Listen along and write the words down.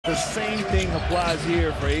The same thing applies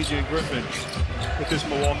here for Adrian Griffin with this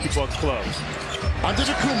Milwaukee Bucks club.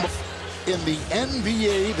 Antetokounmpo in the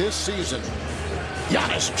NBA this season.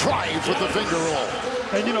 Giannis tries with the finger roll.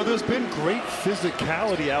 And, you know, there's been great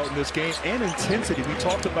physicality out in this game and intensity. We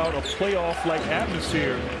talked about a playoff-like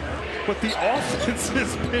atmosphere. But the offense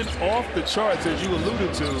has been off the charts, as you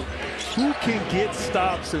alluded to. Who can get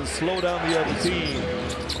stops and slow down the other team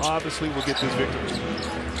obviously will get this victory.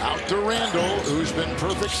 Out to Randall, who's been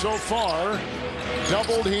perfect so far.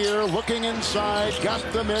 Doubled here, looking inside, got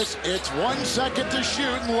the miss. It's 1 second to shoot,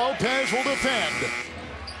 and Lopez will defend.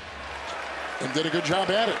 And did a good job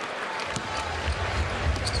at it.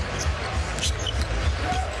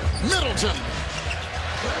 Middleton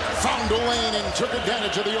found a lane and took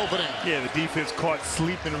advantage of the opening. Yeah, the defense caught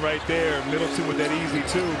sleeping right there. Middleton with that easy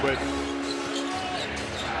too, but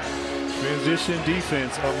transition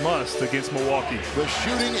defense a must against Milwaukee. The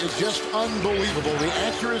shooting is just unbelievable. The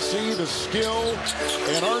accuracy, the skill,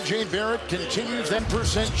 and R.J. Barrett continues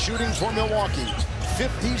 10% shooting for Milwaukee.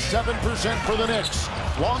 57% for the Knicks.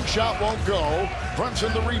 Long shot won't go.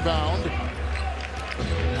 Brunson the rebound.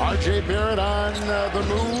 R.J. Barrett on the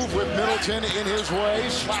move with Middleton in his way.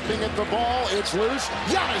 Slapping at the ball. It's loose.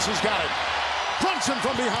 Giannis has got it. Brunson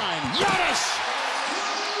from behind. Giannis!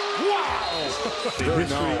 Wow! The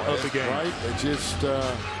history of the game. Right? It just,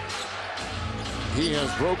 he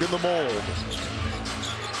has broken the mold.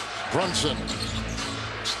 Brunson.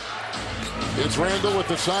 It's Randall with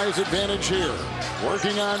the size advantage here.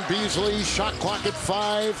 Working on Beasley. Shot clock at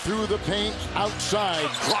 5 through the paint. Outside.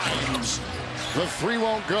 Grimes. The three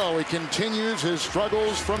won't go. He continues his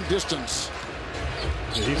struggles from distance.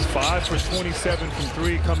 He's 5 for 27 from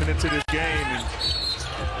 3 coming into this game, and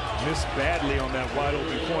missed badly on that wide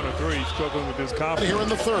open corner 3. Struggling with his confidence. Here in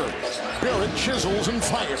the third, Barrett chisels and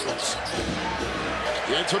fires.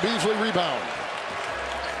 It's a Beasley rebound.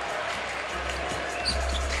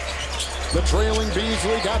 The trailing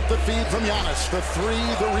Beasley got the feed from Giannis. The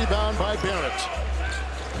 3, the rebound by Barrett.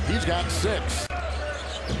 He's got 6.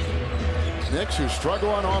 Knicks, who struggle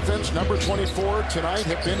on offense, number 24 tonight,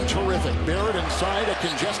 have been terrific. Barrett inside a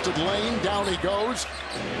congested lane. Down he goes,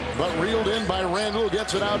 but reeled in by Randall.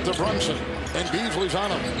 Gets it out to Brunson, and Beasley's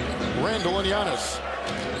on him. Randall and Giannis.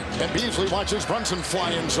 And Beasley watches Brunson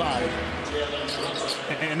fly inside.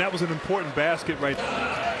 And that was an important basket right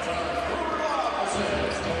there.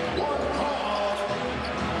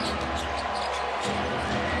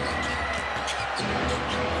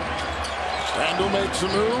 Randall makes a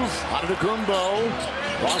move. Antetokounmpo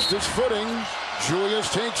lost his footing. Julius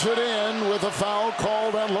takes it in with a foul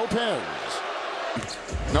called on Lopez.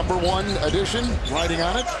 Number 1 addition, riding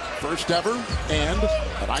on it, first ever, and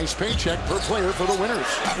a nice paycheck per player for the winners.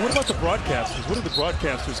 What about the broadcasters? What do the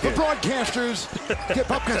broadcasters get? The broadcasters get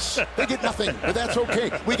buckets. They get nothing, but that's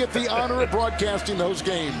okay. We get the honor of broadcasting those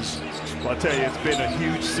games. Well, I'll tell you, it's been a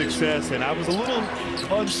huge success, and I was a little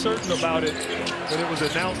uncertain about it when it was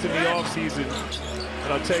announced in the offseason.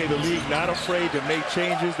 And I'll tell you, the league not afraid to make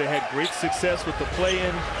changes. They had great success with the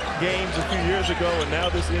play-in games a few years ago, and now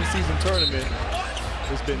this in-season tournament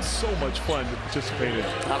has been so much fun to participate in.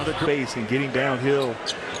 Out of the base and getting downhill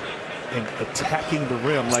and attacking the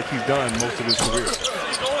rim like he's done most of his career.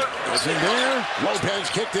 It's in there. Lopez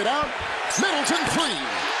kicked it out. Middleton 3.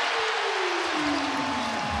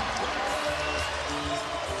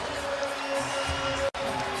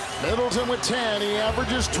 Middleton with 10. He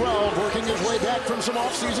averages 12, working his way back from some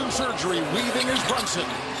offseason surgery. Weaving his Brunson.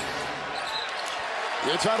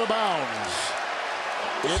 It's out of bounds.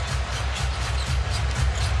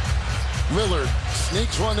 Lillard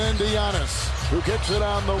sneaks one into Giannis, who kicks it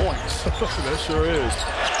on the points. That sure is.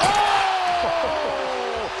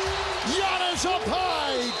 Oh! Giannis up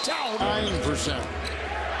high, down 9%.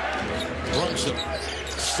 Brunson.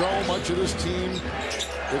 So much of this team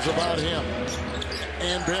is about him.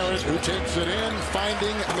 And Barrett, who takes it in,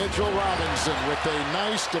 finding Mitchell Robinson with a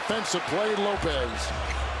nice defensive play. Lopez.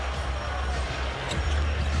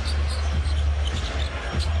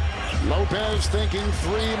 Lopez thinking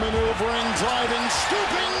 3, maneuvering, driving,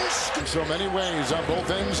 scooping. In so many ways on both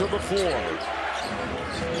ends of the floor.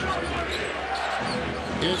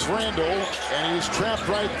 It's Randall, and he's trapped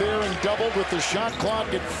right there and doubled with the shot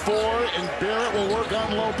clock at 4. And Barrett will work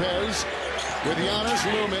on Lopez with Giannis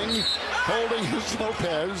looming, holding his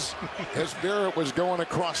Lopez as Barrett was going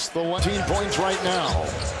across the line. 18 points right now.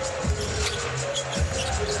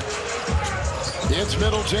 It's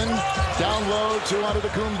Middleton, down low to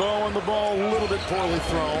Antetokounmpo, and the ball a little bit poorly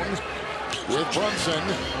thrown. with Brunson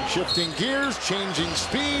shifting gears, changing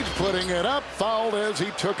speed, putting it up, fouled as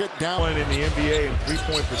he took it down. In the NBA in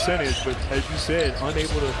three-point percentage, but as you said,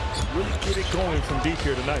 unable to really get it going from deep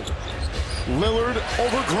here tonight. Lillard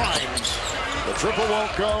over Grimes. The triple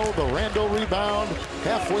won't go. The Randle rebound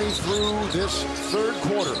halfway through this third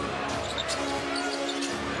quarter.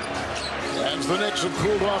 As the Knicks have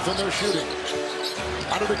cooled off in their shooting.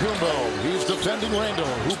 Antetokounmpo, he's defending Randle,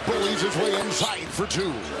 who bullies his way inside for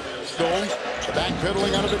two.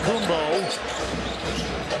 Backpedaling Antetokounmpo.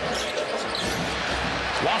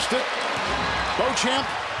 Lost it. Beauchamp.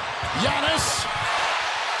 Giannis.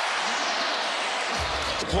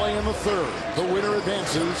 Play in the third. The winner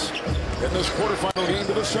advances in this quarterfinal game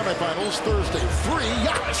to the semifinals Thursday. 3,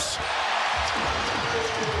 Giannis.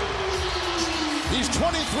 He's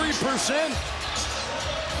 23%.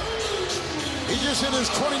 He just hit his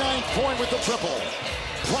 29th point with the triple.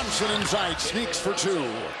 Brunson inside, sneaks for two.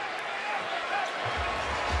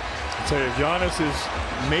 I tell you, if Giannis is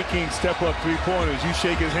making step-up three-pointers, you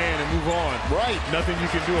shake his hand and move on. Right. Nothing you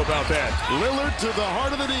can do about that. Lillard to the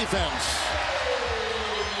heart of the defense.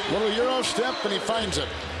 Little Euro step, and he finds it.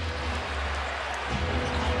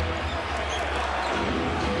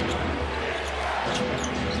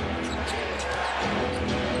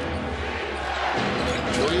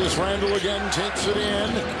 Julius Randle again takes it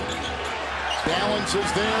in. Balance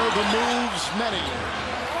is there. The moves many.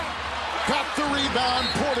 Got the rebound.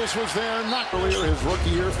 Portis was there. Not earlier, his rookie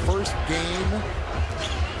year, first game.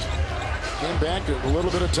 Came back a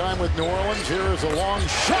little bit of time with New Orleans. Here is a long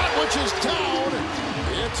shot, which is down.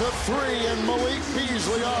 It's a three, and Malik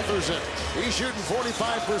Beasley offers it. He's shooting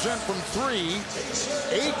 45% from three.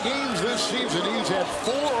 8 games this season. He's had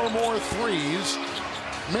 4 or more threes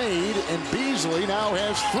made, and Beasley now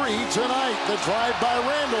has 3 tonight. The drive by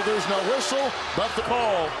Randle. There's no whistle, but the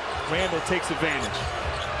Ball. Randle takes advantage.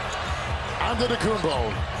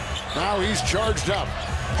 Antetokounmpo. Now he's charged up.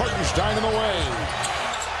 Hartenstein in the way.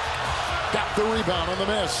 Got the rebound on the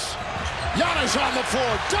miss. Giannis on the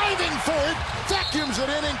floor, diving for it, vacuums it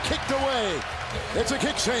in and kicked away. It's a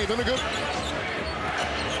kick save and a good.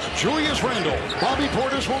 Julius Randle. Bobby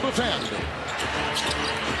Portis will defend.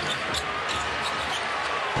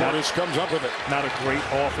 Portis comes up with it. Not a great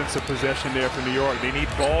offensive possession there for New York. They need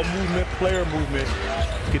ball movement, player movement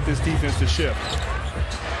to get this defense to shift.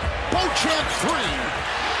 Beauchamp 3.